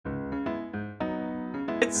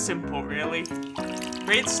It's simple, really.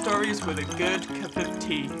 Great stories with a good cup of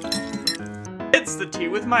tea. It's the Tea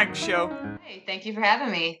with Mike show. Hey, thank you for having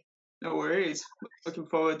me. No worries. Looking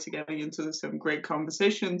forward to getting into some great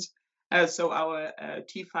conversations. So our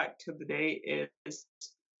tea fact of the day is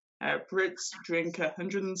Brits drink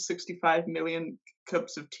 165 million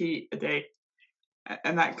cups of tea a day.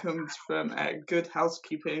 And that comes from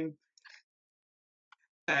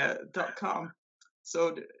goodhousekeeping.com.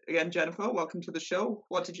 So again, Jennifer, welcome to the show.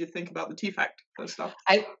 What did you think about the tea fact first off?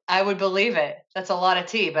 I would believe it. That's a lot of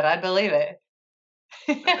tea, but I'd believe it.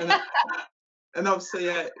 And, and obviously,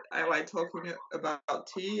 I like talking about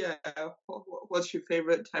tea. What's your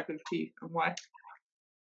favorite type of tea and why?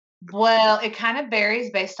 Well, it kind of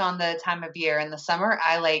varies based on the time of year. In the summer,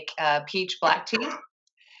 I like peach black tea,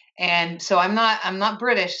 and so I'm not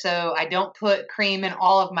British, so I don't put cream in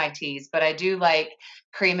all of my teas, but I do like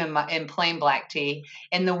cream in plain black tea.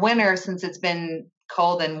 In the winter, since it's been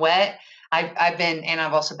cold and wet,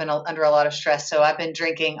 I've also been under a lot of stress, so I've been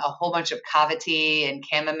drinking a whole bunch of kava tea and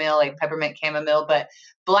chamomile, like peppermint chamomile. But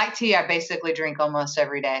black tea, I basically drink almost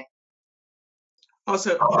every day.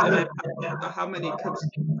 Also, how many cups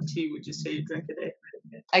of tea would you say you drink a day?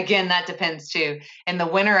 Again, that depends too. In the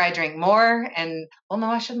winter, I drink more, and well, no,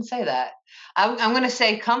 I shouldn't say that. I'm going to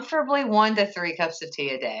say comfortably 1 to 3 cups of tea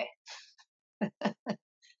a day.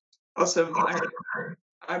 Also,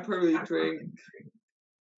 I probably drink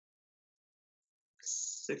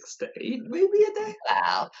 6 to 8 maybe a day.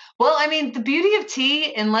 Wow. Well, I mean, the beauty of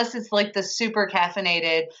tea, unless it's like the super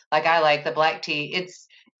caffeinated, like I like the black tea, it's,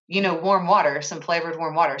 warm water, some flavored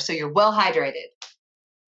warm water. So you're well hydrated.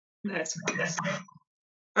 Nice.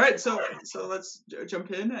 All right, so let's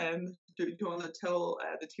jump in and do you want to tell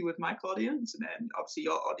the Tea with Mike audience and then obviously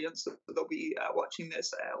your audience that they'll be watching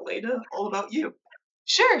this later all about you.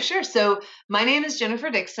 Sure, sure. So my name is Jennifer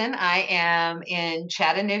Dixon. I am in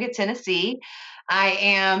Chattanooga, Tennessee. I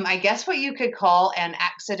am, I guess, what you could call an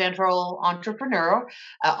accidental entrepreneur.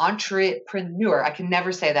 Entrepreneur. I can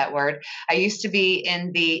never say that word. I used to be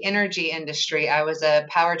in the energy industry. I was a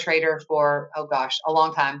power trader for, oh gosh, a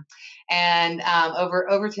long time, and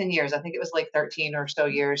over 10 years. I think it was like 13 or so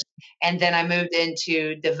years. And then I moved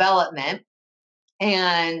into development,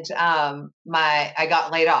 and my I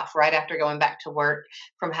got laid off right after going back to work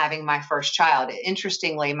from having my first child.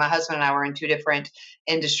 Interestingly, my husband and I were in two different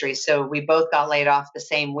industries, so we both got laid off the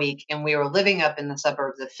same week, and we were living up in the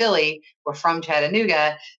suburbs of Philly. We're from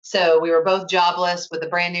Chattanooga, so we were both jobless with a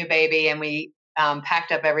brand new baby, and we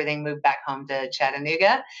packed up everything, moved back home to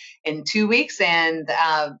Chattanooga in 2 weeks, and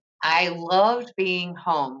I loved being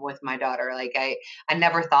home with my daughter. Like I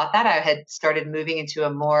never thought that. I had started moving into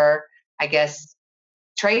a more, I guess,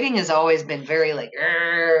 trading has always been very like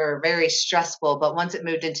very stressful, but once it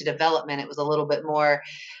moved into development, it was a little bit more,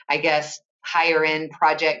 I guess, higher end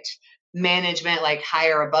project management, like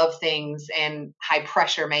higher above things and high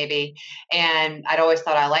pressure maybe. And I'd always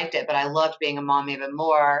thought I liked it, but I loved being a mom even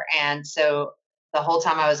more. And so the whole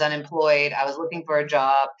time I was unemployed, I was looking for a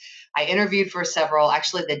job. I interviewed for several.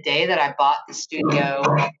 Actually, the day that I bought the studio,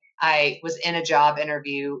 I was in a job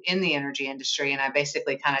interview in the energy industry, and I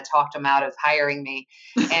basically kind of talked them out of hiring me.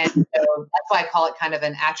 And so that's why I call it kind of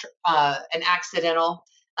an accidental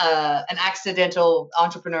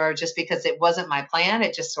entrepreneur, just because it wasn't my plan.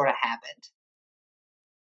 It just sort of happened.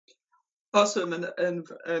 Awesome, and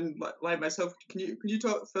like myself, can you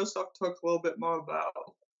talk a little bit more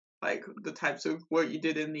about like the types of work you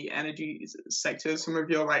did in the energy sector, some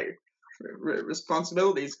of your like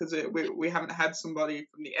responsibilities, because we haven't had somebody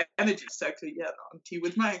from the energy sector yet on Tea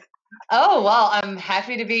with Mike. Oh, well, I'm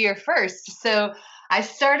happy to be your first. So I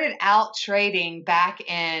started out trading back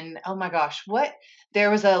in, oh my gosh,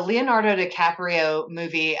 there was a Leonardo DiCaprio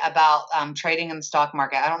movie about trading in the stock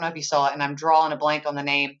market. I don't know if you saw it, and I'm drawing a blank on the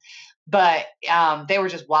name, but they were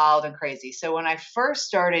just wild and crazy. So when I first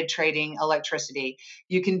started trading electricity,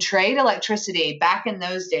 you can trade electricity back in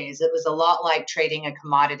those days. It was a lot like trading a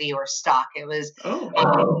commodity or stock. It was,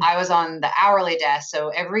 I was on the hourly desk. So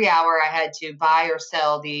every hour I had to buy or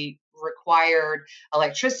sell the required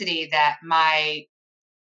electricity that my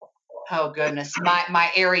oh goodness,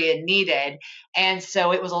 my area needed. And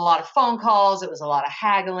so it was a lot of phone calls, it was a lot of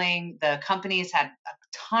haggling. The companies had a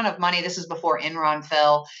ton of money. This is before Enron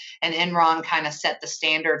fell, and Enron kind of set the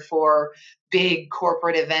standard for big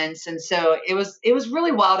corporate events. And so it was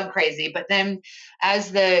really wild and crazy. But then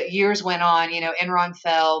as the years went on, Enron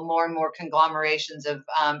fell, more and more conglomerations of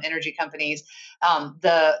energy companies.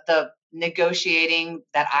 The negotiating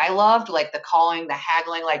that I loved, like the calling, the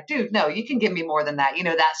haggling, like, dude, no, you can give me more than that,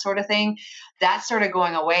 that sort of thing. That started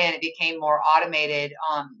going away, and it became more automated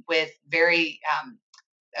with very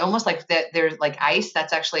almost like that there's like ICE.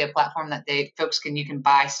 That's actually a platform that you can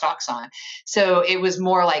buy stocks on. So it was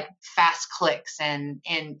more like fast clicks and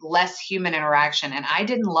less human interaction. And I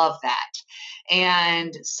didn't love that.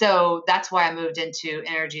 And so that's why I moved into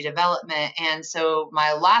energy development. And so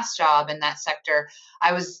my last job in that sector,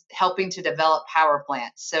 I was helping to develop power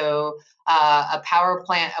plants. So a power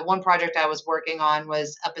plant, one project I was working on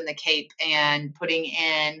was up in the Cape and putting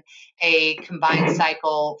in a combined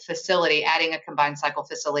cycle facility, adding a combined cycle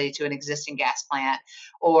facility to an existing gas plant,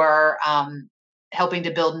 or helping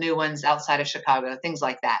to build new ones outside of Chicago, things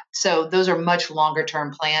like that. So those are much longer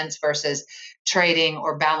term plans versus trading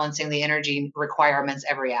or balancing the energy requirements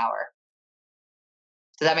every hour.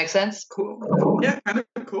 Does that make sense? Cool. Yeah, kind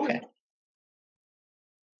of cool. Okay.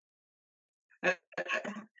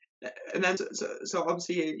 And then, so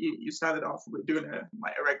obviously you started off with doing a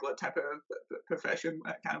regular type of profession,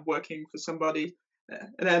 kind of working for somebody,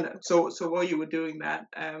 and then so while you were doing that,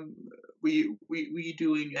 were you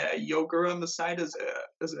doing yoga on the side as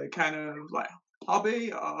a kind of like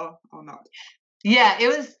hobby or not? Yeah, it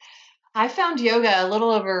was. I found yoga a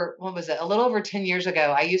little over, what was it? A little over 10 years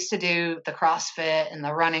ago. I used to do the CrossFit and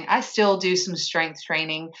the running. I still do some strength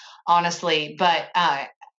training, honestly, but I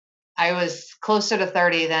was closer to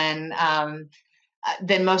 30 than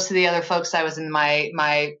most of the other folks I was in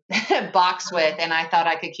my box with, and I thought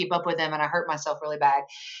I could keep up with them, and I hurt myself really bad.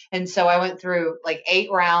 And so I went through like 8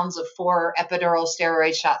 rounds of 4 epidural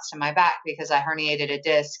steroid shots to my back because I herniated a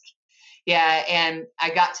disc. Yeah, and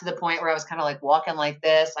I got to the point where I was kind of like walking like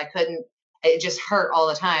this. I couldn't, it just hurt all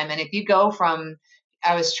the time. And if you go from,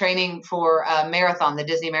 I was training for a marathon, the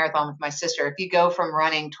Disney Marathon with my sister. If you go from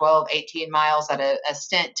running 12, 18 miles at a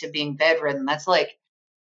stint to being bedridden, that's like,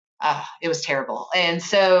 it was terrible. And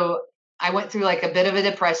so I went through like a bit of a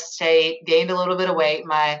depressed state, gained a little bit of weight.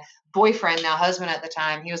 My boyfriend, now husband at the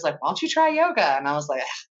time, he was like, "Why don't you try yoga?" And I was like,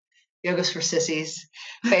 "Yoga's for sissies,"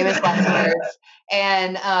 famous last words.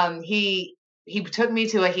 And he took me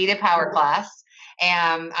to a heated power class.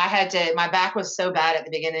 And I had to, my back was so bad at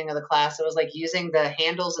the beginning of the class. It was like using the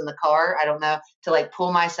handles in the car, I don't know, to like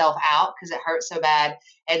pull myself out because it hurt so bad.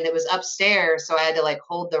 And it was upstairs. So I had to like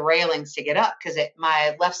hold the railings to get up because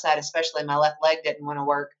my left side, especially my left leg, didn't want to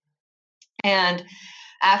work. And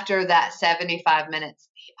after that 75 minutes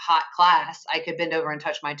hot class, I could bend over and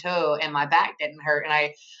touch my toe and my back didn't hurt. And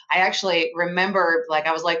I actually remember, like,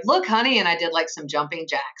 I was like, "Look, honey." And I did like some jumping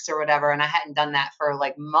jacks or whatever. And I hadn't done that for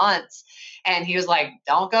like months. And he was like,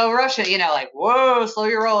 "Don't go rushing," like, "Whoa, slow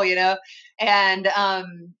your roll," And,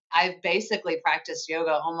 I've basically practiced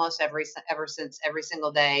yoga almost ever since, every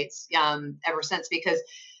single day, ever since, because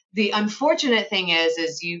the unfortunate thing is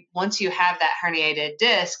once you have that herniated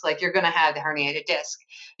disc, like, you're going to have the herniated disc.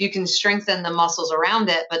 You can strengthen the muscles around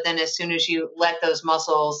it, but then as soon as you let those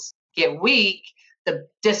muscles get weak, the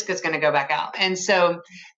disc is going to go back out. And so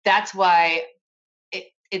that's why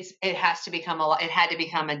it has to become it had to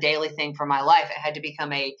become a daily thing for my life. It had to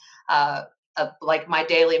become like my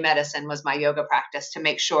daily medicine was my yoga practice, to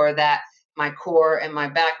make sure that my core and my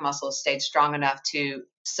back muscles stayed strong enough to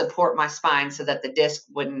support my spine so that the disc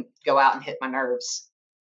wouldn't go out and hit my nerves.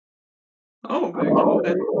 Oh, very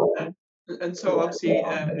cool. And so obviously,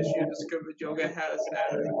 as you discovered, yoga has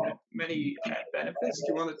many benefits. Do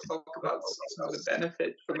you want to talk about some of the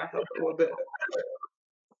benefits from a little bit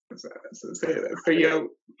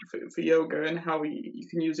for yoga and how you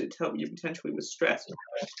can use it to help you potentially with stress?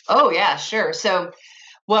 Oh, yeah, sure. So,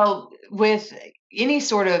 well, with any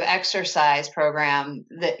sort of exercise program,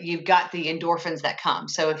 that you've got the endorphins that come.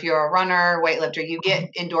 So if you're a runner, weightlifter, you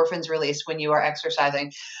get endorphins released when you are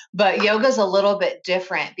exercising. But yoga's a little bit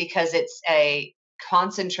different because it's a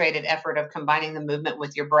concentrated effort of combining the movement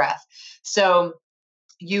with your breath. So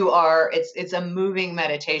it's a moving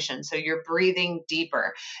meditation, so you're breathing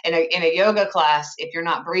deeper. In a yoga class, if you're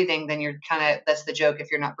not breathing, then you're kind of, that's the joke,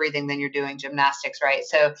 if you're not breathing, then you're doing gymnastics, right?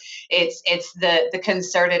 So it's the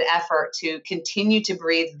concerted effort to continue to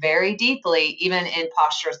breathe very deeply, even in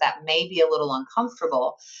postures that may be a little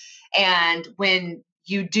uncomfortable. And when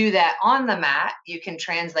you do that on the mat, you can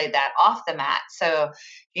translate that off the mat. So,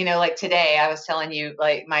 like today, I was telling you,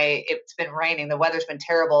 like, it's been raining, the weather's been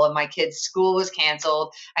terrible, and my kids' school was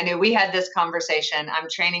canceled. I knew we had this conversation. I'm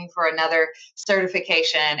training for another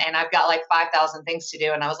certification, and I've got like 5,000 things to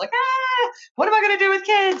do. And I was like, what am I going to do with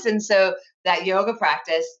kids? And so that yoga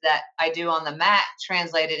practice that I do on the mat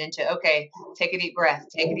translated into, okay, take a deep breath,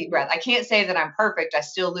 take a deep breath. I can't say that I'm perfect. I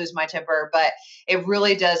still lose my temper, but it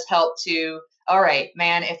really does help to, all right,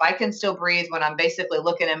 man, if I can still breathe when I'm basically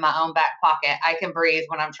looking in my own back pocket, I can breathe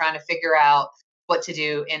when I'm trying to figure out what to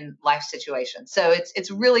do in life situations. So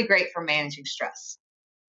it's really great for managing stress.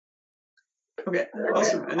 Okay,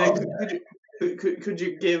 awesome. And then could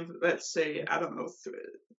you give, let's say, I don't know,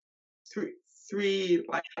 three three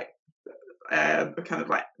like kind of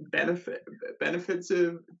like benefits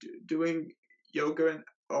of doing yoga, and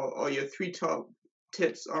or your three top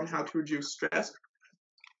tips on how to reduce stress?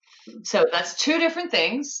 So that's two different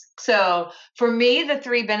things. So for me, the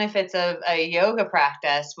three benefits of a yoga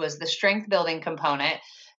practice was the strength building component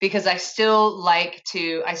because I still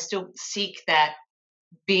seek that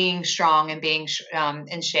being strong and being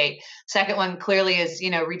in shape. Second one clearly is,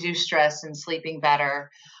 reduce stress and sleeping better.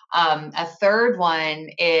 A third one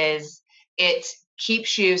is it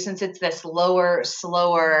keeps you, since it's this lower,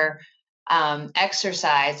 slower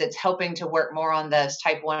exercise, it's helping to work more on those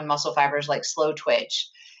type 1 muscle fibers like slow twitch.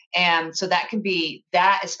 And so that can be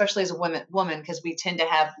that, especially as a woman, because we tend to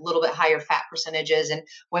have a little bit higher fat percentages, and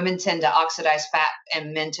women tend to oxidize fat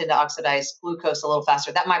and men tend to oxidize glucose a little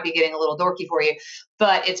faster. That might be getting a little dorky for you,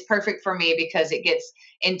 but it's perfect for me because it gets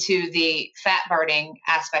into the fat burning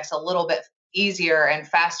aspects a little bit easier and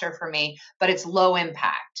faster for me, but it's low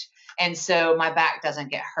impact. And so my back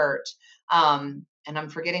doesn't get hurt. And I'm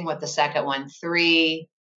forgetting what the second one, 3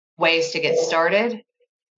 ways to get started.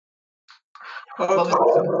 Oh, What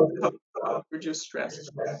was help reduce stress.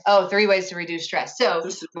 3 ways to reduce stress. So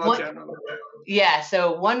Just more one, general. yeah.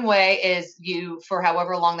 So one way is for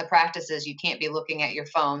however long the practice is, you can't be looking at your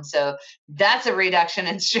phone. So that's a reduction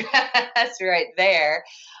in stress right there.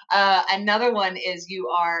 Another one is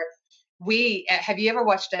have you ever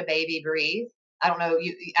watched a baby breathe? I don't know.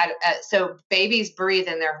 So babies breathe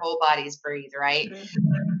and their whole bodies breathe, right?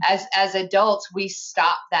 As adults, we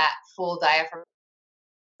stop that full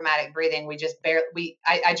diaphragmatic breathing. We just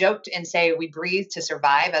I joked and say we breathe to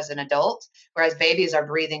survive as an adult, whereas babies are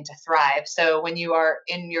breathing to thrive. So when you are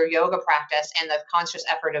in your yoga practice and the conscious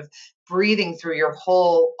effort of breathing through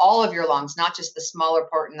all of your lungs, not just the smaller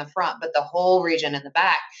part in the front, but the whole region in the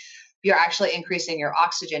back, you're actually increasing your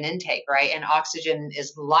oxygen intake, right? And oxygen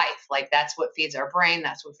is life. Like that's what feeds our brain,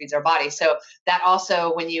 that's what feeds our body. So that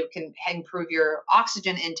also, when you can improve your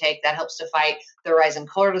oxygen intake, that helps to fight the rise in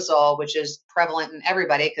cortisol, which is prevalent in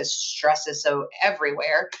everybody because stress is so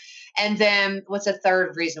everywhere. And then what's a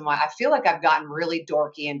third reason why? I feel like I've gotten really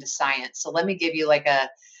dorky into science. So let me give you like a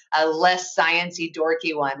less sciencey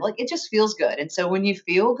dorky one. Like it just feels good. And so when you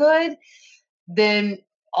feel good, then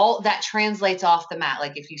all that translates off the mat.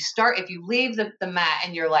 Like if you leave the mat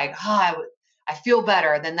and you're like, I feel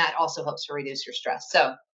better, then that also helps to reduce your stress.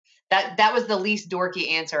 So that was the least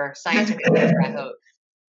dorky answer, scientific answer, I hope.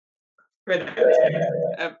 Great.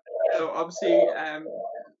 So obviously,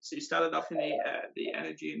 so you started off in the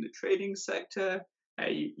energy and the trading sector.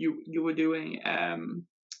 You were doing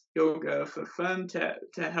yoga for fun to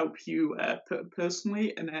help you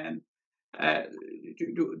personally, and then do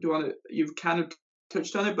you want to? You've kind of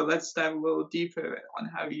touched on it, but let's dive a little deeper on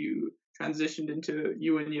how you transitioned into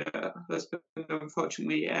you and your husband,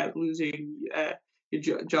 unfortunately, losing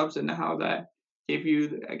your jobs, and how that gave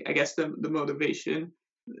you, I guess, the motivation,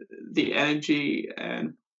 the energy,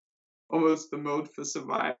 and almost the mode for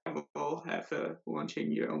survival for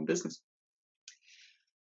launching your own business.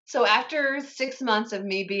 So after 6 months of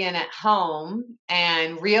me being at home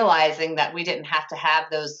and realizing that we didn't have to have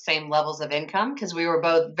those same levels of income because we were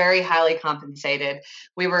both very highly compensated,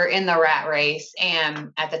 we were in the rat race.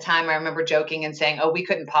 And at the time, I remember joking and saying, "Oh, we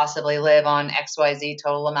couldn't possibly live on XYZ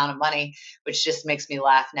total amount of money," which just makes me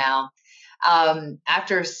laugh now.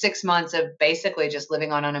 After 6 months of basically just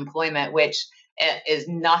living on unemployment, which is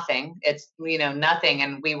nothing, it's nothing,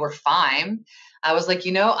 and we were fine. I was like,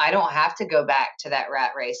 I don't have to go back to that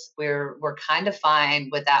rat race. We're kind of fine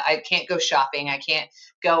without. I can't go shopping. I can't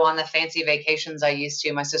go on the fancy vacations I used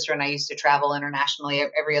to. My sister and I used to travel internationally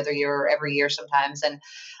every other year or every year sometimes, and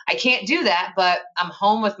I can't do that. But I'm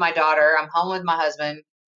home with my daughter. I'm home with my husband,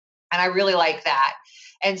 and I really like that.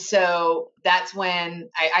 And so that's when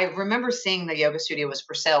I remember seeing the yoga studio was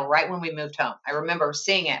for sale right when we moved home. I remember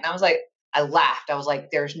seeing it, and I was like, I laughed. I was like,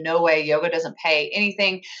 there's no way yoga doesn't pay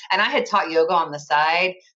anything. And I had taught yoga on the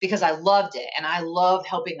side because I loved it. And I love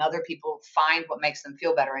helping other people find what makes them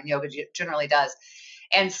feel better. And yoga generally does.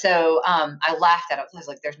 And so I laughed at it. I was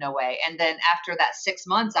like, there's no way. And then after that 6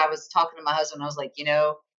 months, I was talking to my husband. I was like,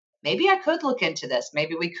 maybe I could look into this.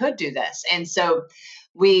 Maybe we could do this. And so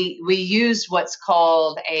we used what's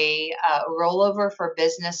called a rollover for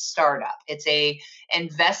business startup. It's a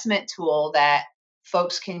investment tool that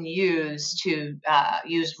folks can use to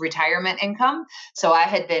use retirement income. So I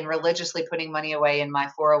had been religiously putting money away in my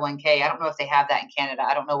 401k. I don't know if they have that in Canada.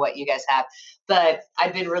 I don't know what you guys have, but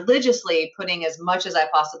I've been religiously putting as much as I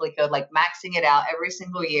possibly could, like maxing it out every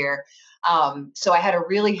single year. So I had a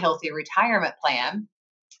really healthy retirement plan.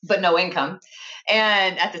 but no income.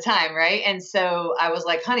 And at the time, right? And so I was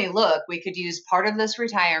like, honey, look, we could use part of this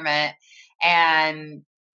retirement and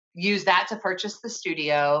use that to purchase the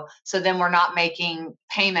studio. So then we're not making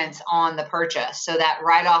payments on the purchase. So that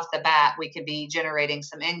right off the bat, we could be generating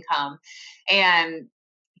some income. And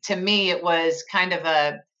to me, it was kind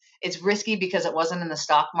of it's risky because it wasn't in the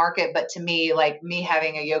stock market. But to me, like me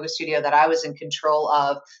having a yoga studio that I was in control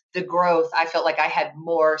of, the growth, I felt like I had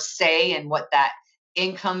more say in what that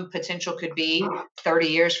income potential could be 30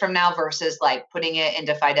 years from now versus like putting it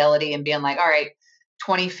into Fidelity and being like, all right,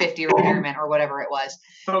 2050 retirement or whatever it was.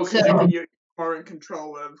 Oh, So because you're more in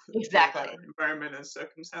control of exactly. the environment and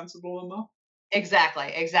circumstances more.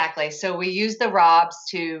 Exactly. So we used the ROBs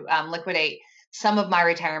to liquidate some of my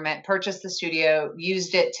retirement, purchased the studio,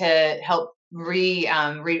 used it to help renovate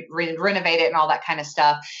it and all that kind of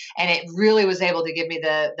stuff. And it really was able to give me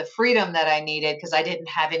the freedom that I needed because I didn't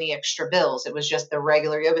have any extra bills. It was just the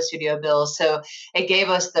regular yoga studio bills. So it gave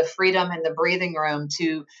us the freedom and the breathing room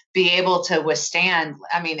to be able to withstand.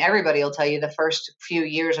 I mean, everybody will tell you the first few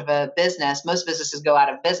years of a business, most businesses go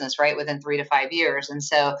out of business, right? Within 3 to 5 years. And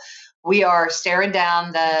so we are staring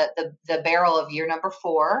down the barrel of year number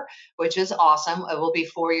 4, which is awesome. It will be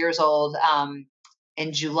 4 years old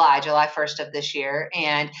in July 1st of this year.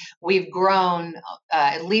 And we've grown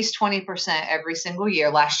at least 20% every single year.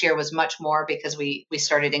 Last year was much more because we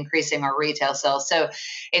started increasing our retail sales. So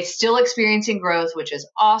it's still experiencing growth, which is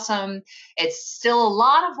awesome. It's still a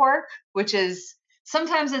lot of work, which is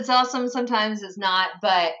sometimes it's awesome, sometimes it's not,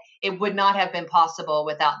 but it would not have been possible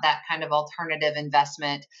without that kind of alternative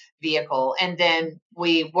investment vehicle. And then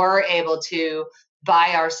we were able to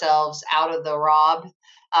buy ourselves out of the ROB.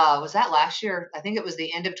 Was that last year? I think it was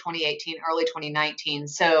the end of 2018, early 2019.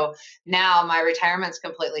 So now my retirement's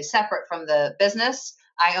completely separate from the business.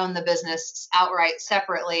 I own the business outright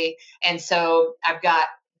separately. And so I've got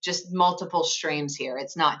just multiple streams here.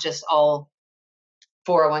 It's not just all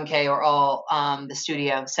 401k or all the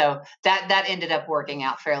studio. So that ended up working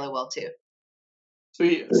out fairly well too.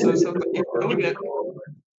 Sweet. So you're really good.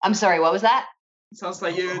 I'm sorry, what was that? Sounds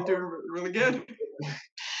like you're doing really good.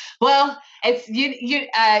 Well, it's you.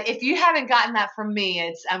 If you haven't gotten that from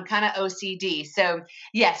me, I'm kind of OCD. So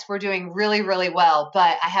yes, we're doing really, really well.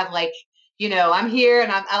 But I have like, I'm here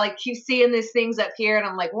and I like keep seeing these things up here, and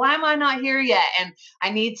I'm like, why am I not here yet? And I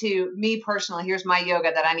need to, me personally, here's my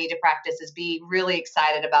yoga that I need to practice is be really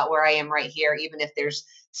excited about where I am right here, even if there's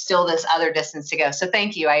still this other distance to go. So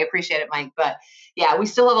thank you, I appreciate it, Mike. But yeah, we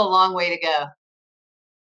still have a long way to go.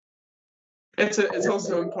 It's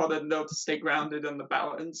also important though to stay grounded in the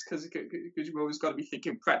balance because you've always got to be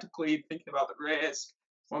thinking practically, thinking about the risk.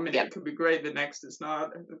 1 minute it could be great, the next it's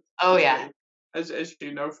not. Oh yeah. As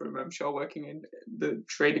you know from I'm sure working in the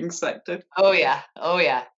trading sector. Oh yeah.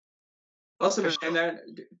 Awesome. Sure. And then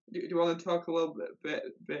do you want to talk a little bit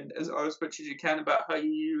as much as you can about how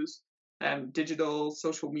you use digital,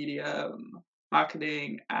 social media,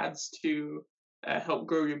 marketing, ads to help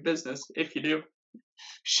grow your business if you do?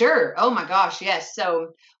 Sure. Oh my gosh, yes.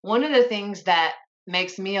 So one of the things that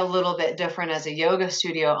makes me a little bit different as a yoga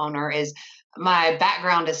studio owner is my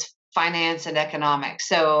background is finance and economics.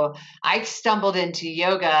 So I stumbled into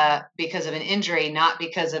yoga because of an injury, not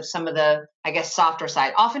because of some of the, I guess, softer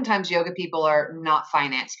side. Oftentimes, yoga people are not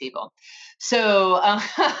finance people. So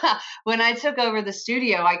when I took over the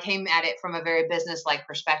studio, I came at it from a very business-like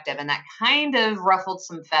perspective, and that kind of ruffled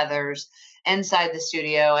some feathers inside the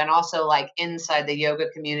studio and also like inside the yoga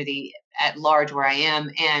community at large where I am.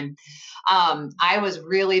 And I was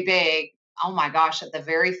really big. Oh my gosh, at the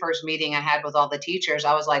very first meeting I had with all the teachers,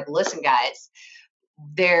 I was like, listen, guys,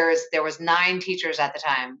 there was 9 teachers at the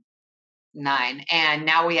time, 9, and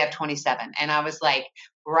now we have 27. And I was like,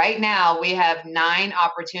 right now we have 9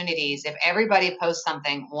 opportunities. If everybody posts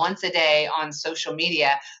something once a day on social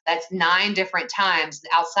media, that's 9 different times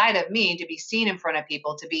outside of me to be seen in front of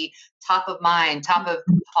people, to be top of mind, top of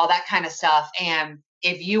all that kind of stuff. And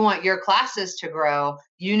if you want your classes to grow,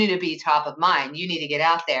 you need to be top of mind. You need to get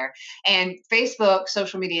out there. And Facebook,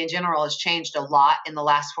 social media in general, has changed a lot in the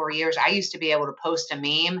last 4 years. I used to be able to post a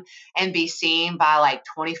meme and be seen by like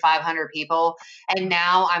 2,500 people. And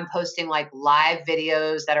now I'm posting like live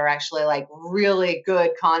videos that are actually like really good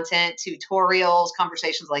content, tutorials,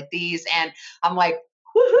 conversations like these. And I'm like,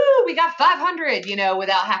 woohoo, we got 500,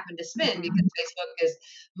 without having to spend, because Facebook is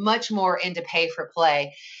much more into pay for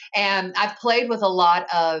play. And I've played with a lot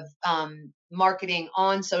of marketing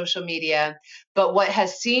on social media, but what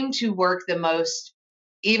has seemed to work the most,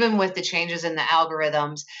 even with the changes in the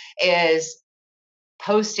algorithms, is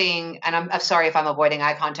posting, and I'm sorry if I'm avoiding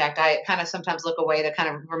eye contact. I kind of sometimes look away to kind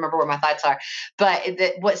of remember where my thoughts are. But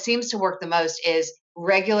what seems to work the most is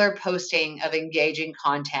regular posting of engaging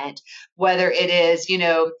content, whether it is,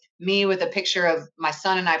 me with a picture of my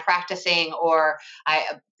son and I practicing, or I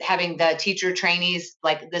having the teacher trainees,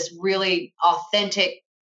 like this really authentic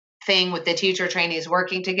thing with the teacher trainees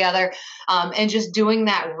working together, and just doing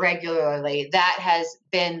that regularly. That has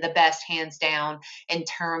been the best, hands down, in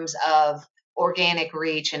terms of organic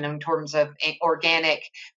reach and in terms of organic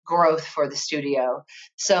growth for the studio.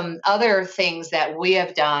 Some other things that we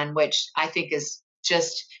have done, which I think is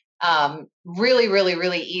just really, really,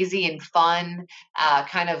 really easy and fun,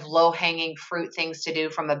 kind of low hanging fruit things to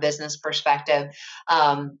do from a business perspective.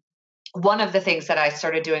 One of the things that I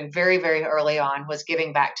started doing very, very early on was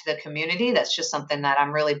giving back to the community. That's just something that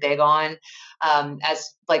I'm really big on,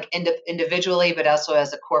 as like individually, but also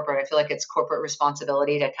as a corporate. I feel like it's corporate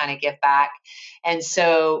responsibility to kind of give back. And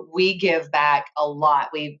so we give back a lot.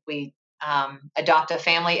 We adopt a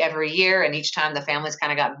family every year, and each time the family's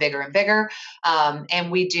kind of gotten bigger and bigger.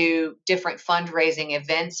 And we do different fundraising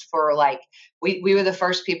events for, like, we were the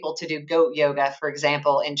first people to do goat yoga, for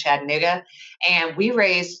example, in Chattanooga. And we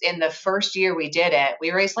raised, in the first year we did it,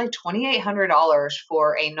 we raised like $2,800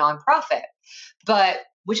 for a nonprofit. But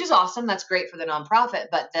which is awesome. That's great for the nonprofit.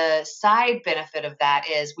 But the side benefit of that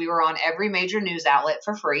is we were on every major news outlet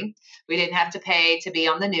for free. We didn't have to pay to be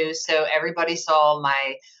on the news. So everybody saw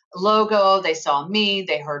my logo, they saw me,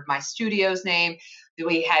 they heard my studio's name.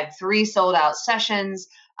 We had 3 sold out sessions.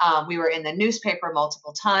 We were in the newspaper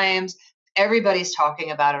multiple times. Everybody's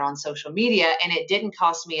talking about it on social media, and it didn't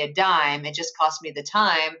cost me a dime. It just cost me the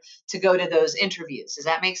time to go to those interviews. Does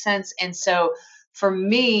that make sense? And so for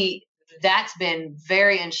me, that's been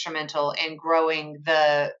very instrumental in growing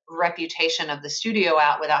the reputation of the studio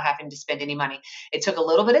out without having to spend any money. It took a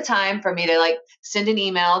little bit of time for me to like send an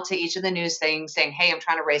email to each of the news things saying, "Hey, I'm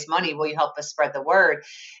trying to raise money. Will you help us spread the word?"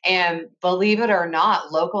 And believe it or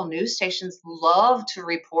not, local news stations love to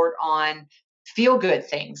report on feel good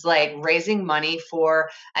things like raising money for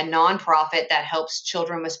a nonprofit that helps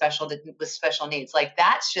children with special needs. Like,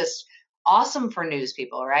 that's just awesome for news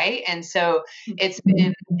people, right? And so it's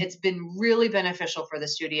been really beneficial for the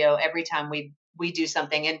studio every time we do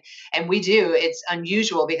something. And we do, it's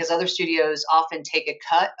unusual because other studios often take a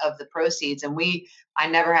cut of the proceeds, and I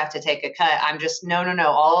never have to take a cut. I'm just, no, no, no,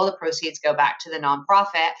 all the proceeds go back to the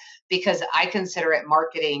nonprofit because I consider it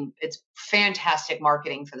marketing. It's fantastic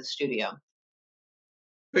marketing for the studio.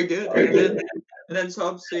 Very good. And then so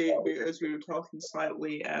obviously, as we were talking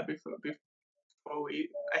slightly before we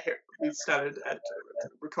started at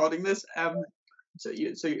recording this,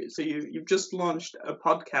 you've just launched a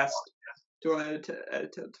podcast. Do you want to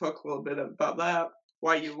talk a little bit about that?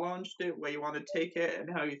 Why you launched it, where you want to take it, and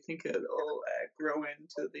how you think it'll grow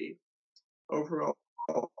into the overall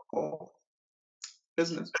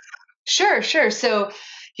business? Sure, sure. So,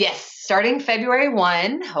 yes, starting February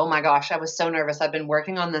 1. Oh my gosh, I was so nervous. I've been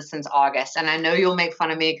working on this since August, and I know you'll make fun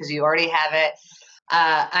of me because you already have it.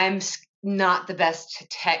 I'm not the best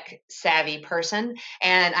tech savvy person,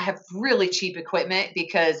 and I have really cheap equipment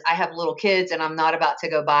because I have little kids, and I'm not about to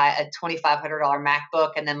go buy a $2,500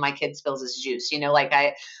 MacBook and then my kid spills his juice. Like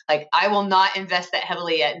I will not invest that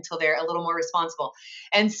heavily yet until they're a little more responsible.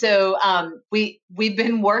 And so we've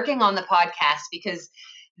been working on the podcast because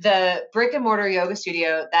the brick and mortar yoga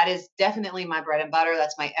studio, that is definitely my bread and butter.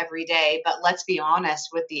 That's my everyday. But let's be honest,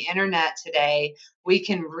 with the internet today, we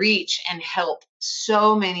can reach and help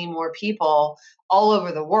so many more people all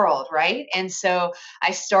over the world, right? And so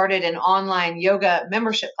I started an online yoga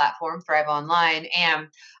membership platform, Thrive Online, and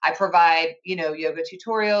I provide, yoga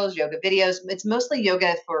tutorials, yoga videos. It's mostly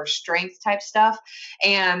yoga for strength type stuff.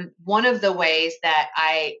 And one of the ways that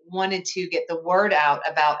I wanted to get the word out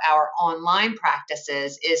about our online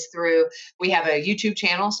practices is through, we have a YouTube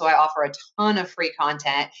channel, so I offer a ton of free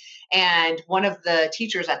content. And one of the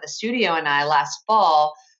teachers at the studio and I last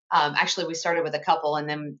fall, actually, we started with a couple, and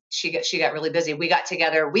then she got really busy. We got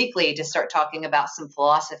together weekly to start talking about some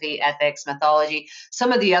philosophy, ethics, mythology,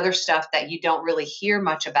 some of the other stuff that you don't really hear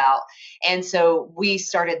much about. And so we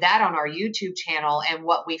started that on our YouTube channel. And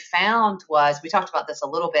what we found was, we talked about this a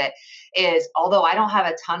little bit, is although I don't have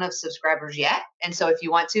a ton of subscribers yet, and so if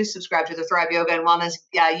you want to subscribe to the Thrive Yoga and Wellness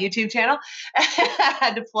YouTube channel, I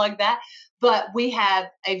had to plug that. But we have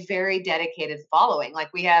a very dedicated following.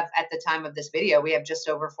 Like, we have, at the time of this video, we have just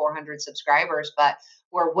over 400 subscribers, but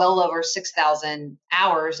we're well over 6,000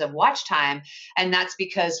 hours of watch time. And that's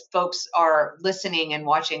because folks are listening and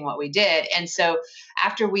watching what we did. And so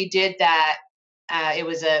after we did that, it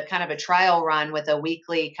was a kind of a trial run with a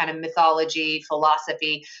weekly kind of mythology,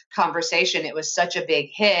 philosophy conversation. It was such a big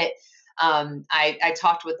hit. I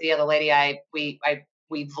talked with the other lady. I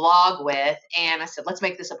we vlog with. And I said, let's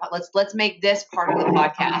make this let's make this part of the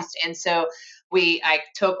podcast. And so I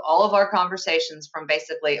took all of our conversations from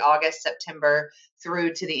basically August, September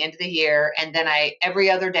through to the end of the year. And then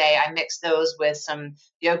every other day I mixed those with some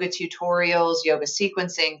yoga tutorials, yoga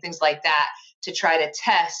sequencing, things like that, to try to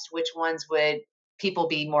test which ones would people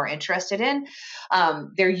be more interested in.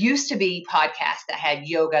 There used to be podcasts that had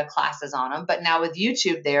yoga classes on them, but now with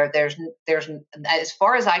YouTube there's as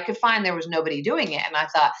far as I could find, there was nobody doing it. And I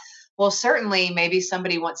thought, well, certainly maybe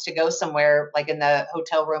somebody wants to go somewhere like in the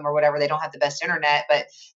hotel room or whatever. They don't have the best internet,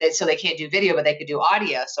 so they can't do video, but they could do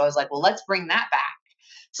audio. So I was like, well, let's bring that back.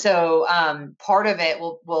 So part of it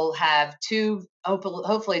we'll have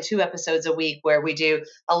hopefully 2 episodes a week where we do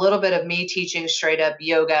a little bit of me teaching straight up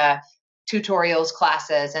yoga tutorials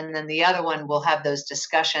classes, and then the other one will have those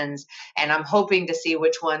discussions, and I'm hoping to see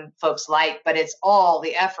which one folks like. But it's all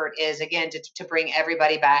the effort is again to bring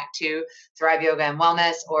everybody back to Thrive Yoga and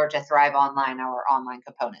Wellness, or to Thrive Online, our online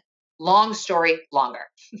component. Long story longer.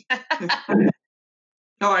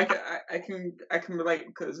 No, I can relate,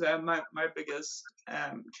 because my biggest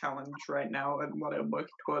challenge right now and what I'm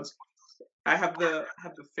working towards, I have the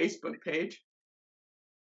Facebook page.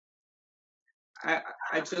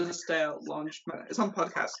 I just launched it's on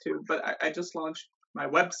podcast too, but I just launched my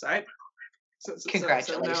website.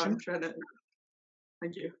 Congratulations! So now I'm trying to.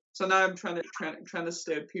 Thank you. So now I'm trying to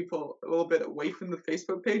steer people a little bit away from the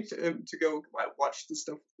Facebook page to go watch the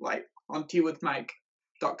stuff on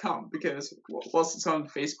teawithmike.com, because whilst it's on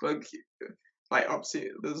Facebook, obviously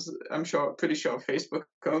I'm pretty sure Facebook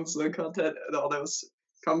owns the content and all those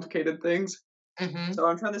complicated things. Mm-hmm. So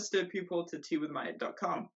I'm trying to steer people to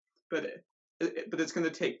teawithmike.com, but it's going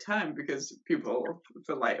to take time, because people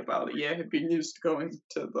for about a year have been used to going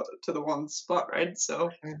to the one spot, right?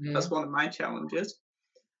 So that's one of my challenges.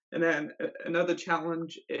 And then another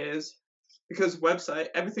challenge is, because website,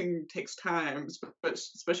 everything takes time,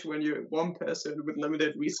 especially when you're one person with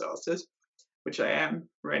limited resources, which I am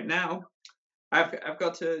right now. I've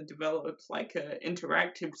got to develop an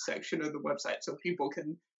interactive section of the website so people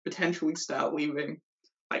can potentially start leaving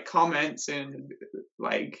comments and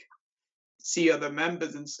see other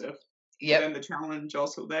members and stuff. Yep. And then the challenge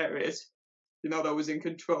also there is, you're not always in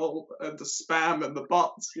control of the spam and the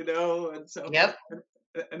bots, and so. Yep.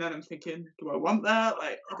 And then I'm thinking, do I want that?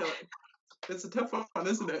 It's a tough one,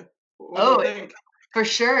 isn't it? What do you think? For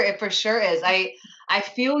sure. It for sure is. I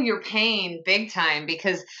feel your pain big time,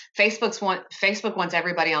 because Facebook wants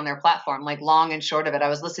everybody on their platform, long and short of it. I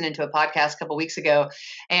was listening to a podcast a couple weeks ago,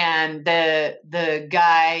 and the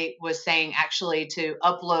guy was saying actually to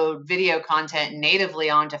upload video content natively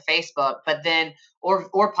onto Facebook, but then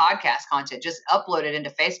or podcast content, just upload it into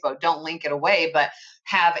Facebook. Don't link it away, but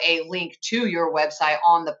have a link to your website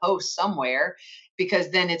on the post somewhere,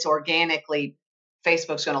 because then it's organically,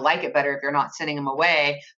 Facebook's going to like it better if you're not sending them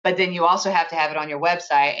away. But then you also have to have it on your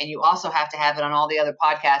website, and you also have to have it on all the other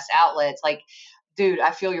podcast outlets. Dude,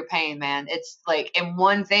 I feel your pain, man. It's and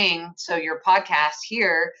one thing, so your podcast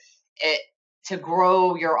here, to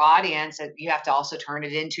grow your audience, you have to also turn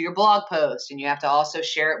it into your blog post, and you have to also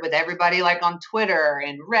share it with everybody on Twitter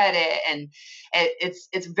and Reddit. And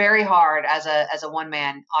it's very hard as a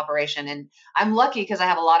one-man operation. And I'm lucky because I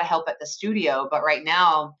have a lot of help at the studio, but right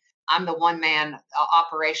now I'm the one-man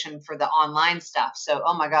operation for the online stuff. So,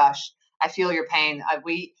 oh my gosh, I feel your pain.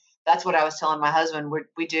 That's what I was telling my husband.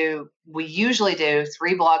 We usually do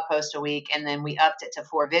 3 blog posts a week, and then we upped it to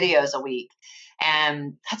 4 videos a week.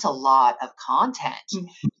 And that's a lot of content.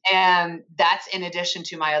 And that's in addition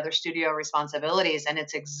to my other studio responsibilities, and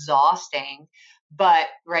it's exhausting. But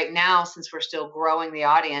right now, since we're still growing the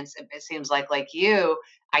audience, it seems like you,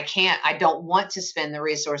 I don't want to spend the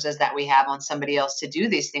resources that we have on somebody else to do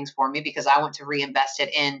these things for me, because I want to reinvest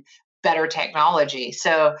it in better technology.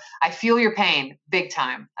 So I feel your pain big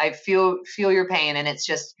time. I feel your pain. And it's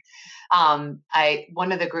just,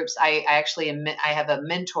 one of the groups I have a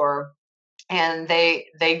mentor, and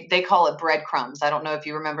they call it breadcrumbs. I don't know if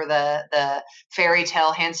you remember the fairy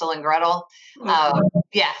tale Hansel and Gretel.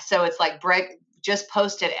 Yeah. So it's bread, just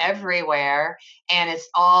post it everywhere, and it's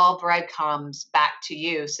all breadcrumbs back to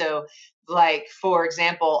you. So for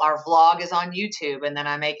example, our vlog is on YouTube, and then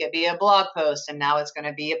I make it be a blog post, and now it's going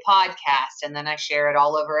to be a podcast, and then I share it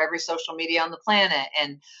all over every social media on the planet.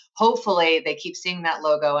 And hopefully they keep seeing that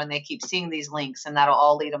logo, and they keep seeing these links, and that'll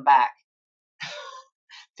all lead them back.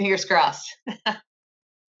 Fingers crossed.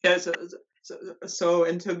 Yeah. So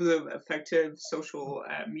in terms of effective social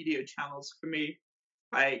media channels, for me,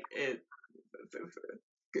 I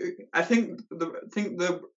think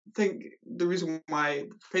the reason why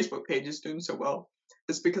Facebook page is doing so well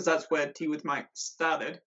is because that's where Tea with Mike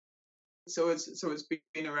started. it's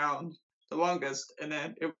been around the longest, and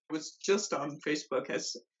then it was just on Facebook.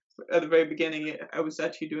 As at the very beginning, I was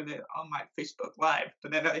actually doing it on my Facebook Live,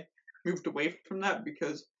 but then I moved away from that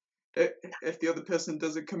because if the other person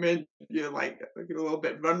doesn't come in, you're a little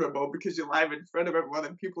bit vulnerable because you're live in front of everyone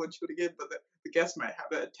and people are tuning in, but the guest might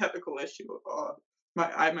have a technical issue or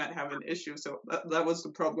I might have an issue. So that was the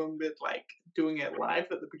problem with like doing it live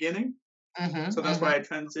at the beginning. Mm-hmm, So that's mm-hmm. why I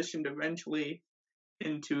transitioned eventually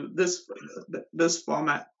into this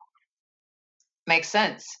format. Makes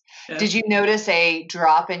sense. Yeah. Did you notice a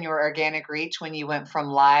drop in your organic reach when you went from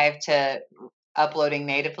live to uploading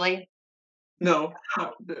natively? No,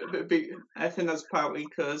 I think that's partly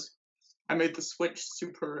because I made the switch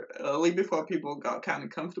super early before people got kind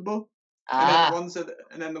of comfortable, and then Ah,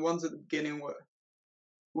 the ones at the beginning were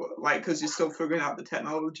like because you're still figuring out the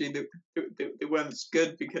technology. They weren't as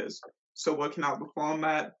good because still working out the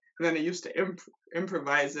format, and then I used to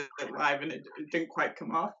improvise it live, and it didn't quite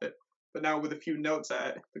come off it. But now with a few notes,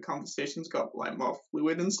 the conversations got like more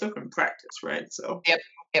fluid and stuff in practice, right? So yep,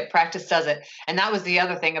 yep. Practice does it. And that was the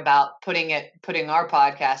other thing about putting our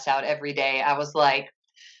podcast out every day. I was like,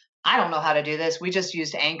 I don't know how to do this. We just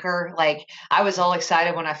used Anchor. Like I was all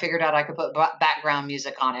excited when I figured out I could put background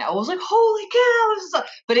music on it. I was like, holy cow.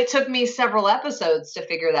 But it took me several episodes to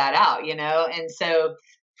figure that out, And so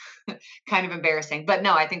kind of embarrassing. But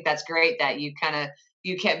no, I think that's great that you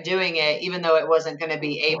kept doing it, even though it wasn't going to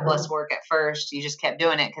be A+ work at first. You just kept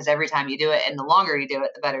doing it because every time you do it, and the longer you do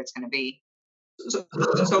it, the better it's going to be.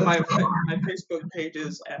 so my Facebook page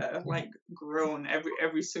is like grown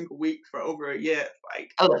every single week for over a year.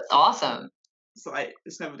 Like Oh, that's awesome.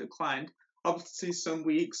 it's never declined. Obviously, some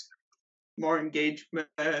weeks more engagement,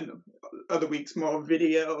 other weeks more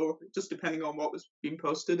video, just depending on what was being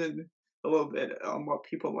posted and a little bit on what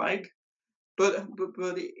people like. But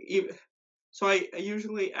even, so I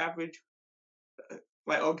usually average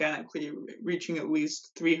like organically reaching at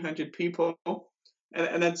least 300 people,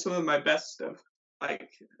 and then some of my best stuff.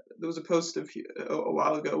 Like there was a post a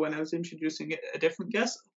while ago when I was introducing a different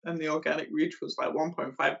guest, and the organic reach was like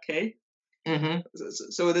 1.5k. Mm-hmm.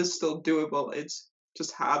 So it is still doable. It's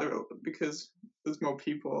just harder because there's more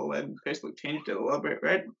people, and Facebook changed it a little bit,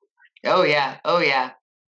 right? Oh yeah. Oh yeah.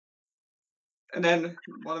 And then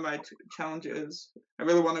one of my challenges, I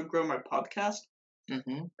really want to grow my podcast.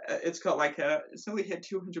 Mm-hmm. It's got it's only hit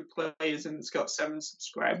 200 plays and it's got 7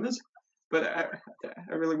 subscribers. But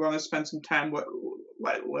I really want to spend some time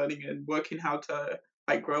like learning and working how to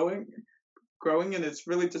like growing, and it's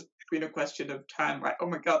really just been a question of time. Like, oh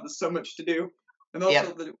my god, there's so much to do, and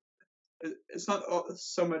also Yep. it's not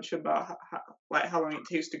so much about how long it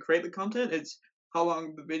takes to create the content. It's how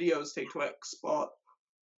long the videos take to export.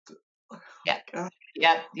 Yeah. God.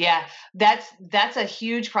 Yeah. That's a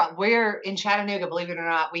huge problem. We're in Chattanooga, believe it or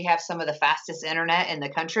not, we have some of the fastest internet in the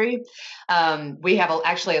country. We have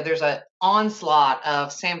actually there's an onslaught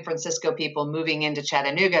of San Francisco people moving into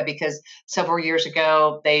Chattanooga because several years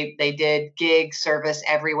ago they did gig service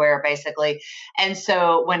everywhere basically. And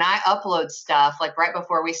so when I upload stuff, like right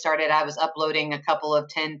before we started, I was uploading a couple of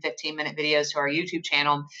 10, 15-minute videos to our YouTube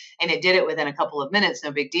channel, and it did it within a couple of minutes,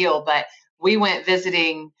 no big deal. But we went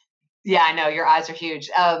visiting. Yeah, I know your eyes are huge.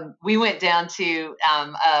 We went down to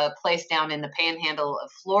a place down in the panhandle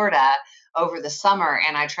of Florida over the summer,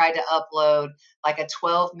 and I tried to upload like a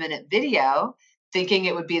 12-minute video thinking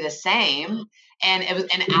it would be the same. And it was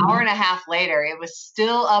an hour and a half later, it was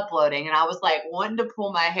still uploading. And I was like wanting to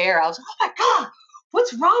pull my hair. I was like, oh my God,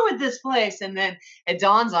 what's wrong with this place? And then it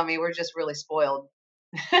dawns on me, we're just really spoiled.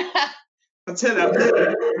 That's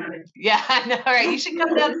it. Yeah, I know, right? You should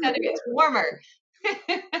come down to it's warmer.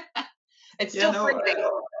 It's Yeah, still no. freezing.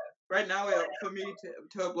 Right now, for me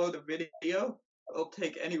to upload a video, it'll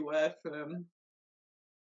take anywhere from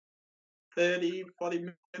 30, 40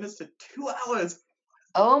 minutes to 2 hours.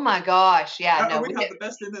 Oh my gosh. Yeah, no, And we have the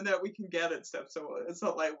best internet we can get and stuff, so it's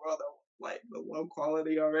not like we're on the low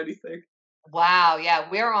quality or anything. wow. Yeah,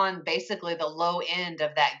 we're on basically the low end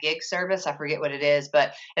of that gig service. I forget what it is,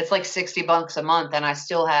 but it's like $60 a month, and I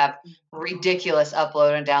still have ridiculous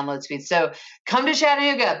upload and download speed. So come to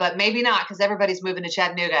Chattanooga, but maybe not because everybody's moving to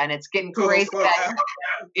Chattanooga and it's getting crazy.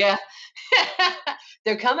 Yeah.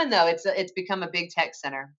 They're coming though. It's become a big tech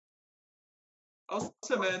center.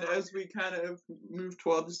 Awesome, and as we kind of move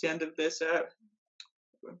towards the end of this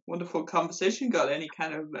wonderful conversation, got any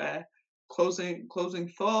kind of closing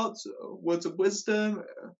thoughts, words of wisdom,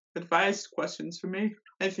 advice, questions for me?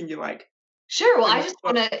 Anything you like? Sure. Well, I just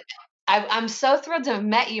want to I'm so thrilled to have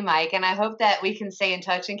met you, Mike, and I hope that we can stay in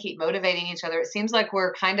touch and keep motivating each other. It seems like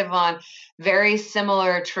we're kind of on very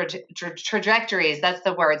similar trajectories. That's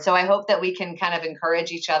the word. So I hope that we can kind of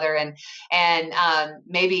encourage each other, and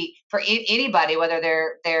maybe for anybody, whether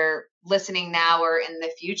they're listening now or in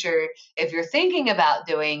the future, if you're thinking about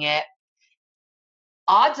doing it,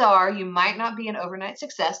 odds are you might not be an overnight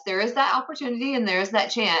success. There is that opportunity and there's that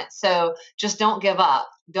chance. So just don't give up.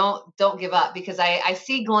 Don't give up, because I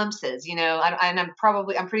see glimpses, and I'm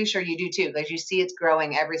pretty sure you do too, because you see it's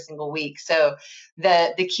growing every single week. So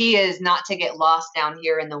the key is not to get lost down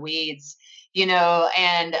here in the weeds,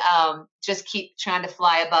 and just keep trying to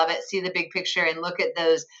fly above it, see the big picture, and look at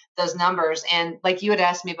those numbers. And like you had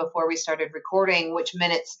asked me before we started recording, which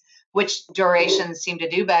durations seem to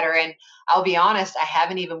do better. And I'll be honest, I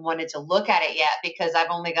haven't even wanted to look at it yet because I've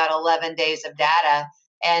only got 11 days of data.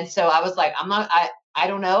 And so I was like, I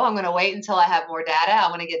don't know. I'm going to wait until I have more data. I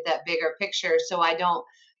want to get that bigger picture so I don't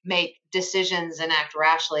make decisions and act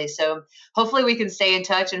rashly. So hopefully we can stay in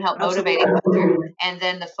touch and help motivate each other. And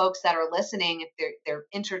then the folks that are listening, if they're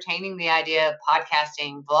entertaining the idea of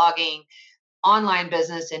podcasting, blogging, online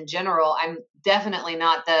business in general, I'm definitely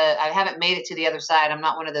not I haven't made it to the other side. I'm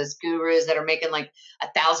not one of those gurus that are making like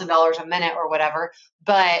 $1,000 a minute or whatever,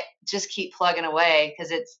 but just keep plugging away,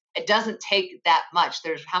 because it doesn't take that much.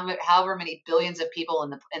 There's however many billions of people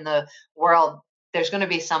in the world. There's going to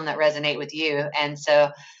be some that resonate with you. And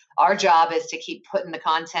so our job is to keep putting the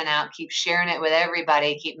content out, keep sharing it with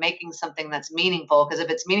everybody, keep making something that's meaningful. Because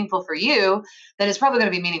if it's meaningful for you, then it's probably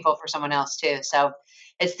going to be meaningful for someone else too. So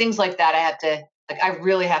it's things like that. I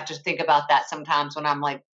really have to think about that sometimes when I'm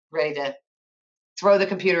like ready to throw the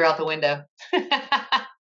computer out the window.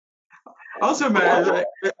 Awesome, I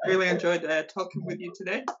really enjoyed talking with you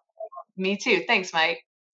today. Me too. Thanks, Mike.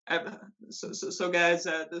 So guys,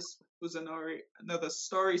 this was another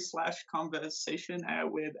story/conversation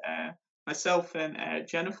with myself and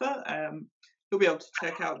Jennifer. You'll be able to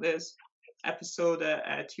check out this episode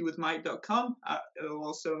at teawithmike.com. It'll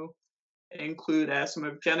also include some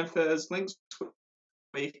of Jennifer's links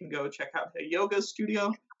where you can go check out her yoga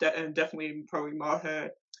studio, and definitely probably more her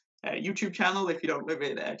YouTube channel if you don't live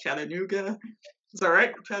in Chattanooga. Is that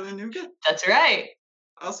right, Chattanooga? That's right.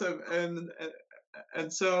 Awesome.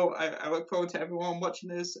 And so I look forward to everyone watching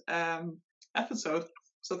this episode.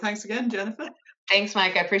 So thanks again, Jennifer. Thanks,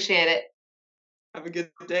 Mike. I appreciate it. Have a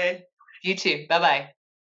good day. You too. Bye-bye.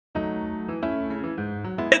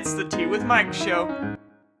 It's the Tea with Mike show.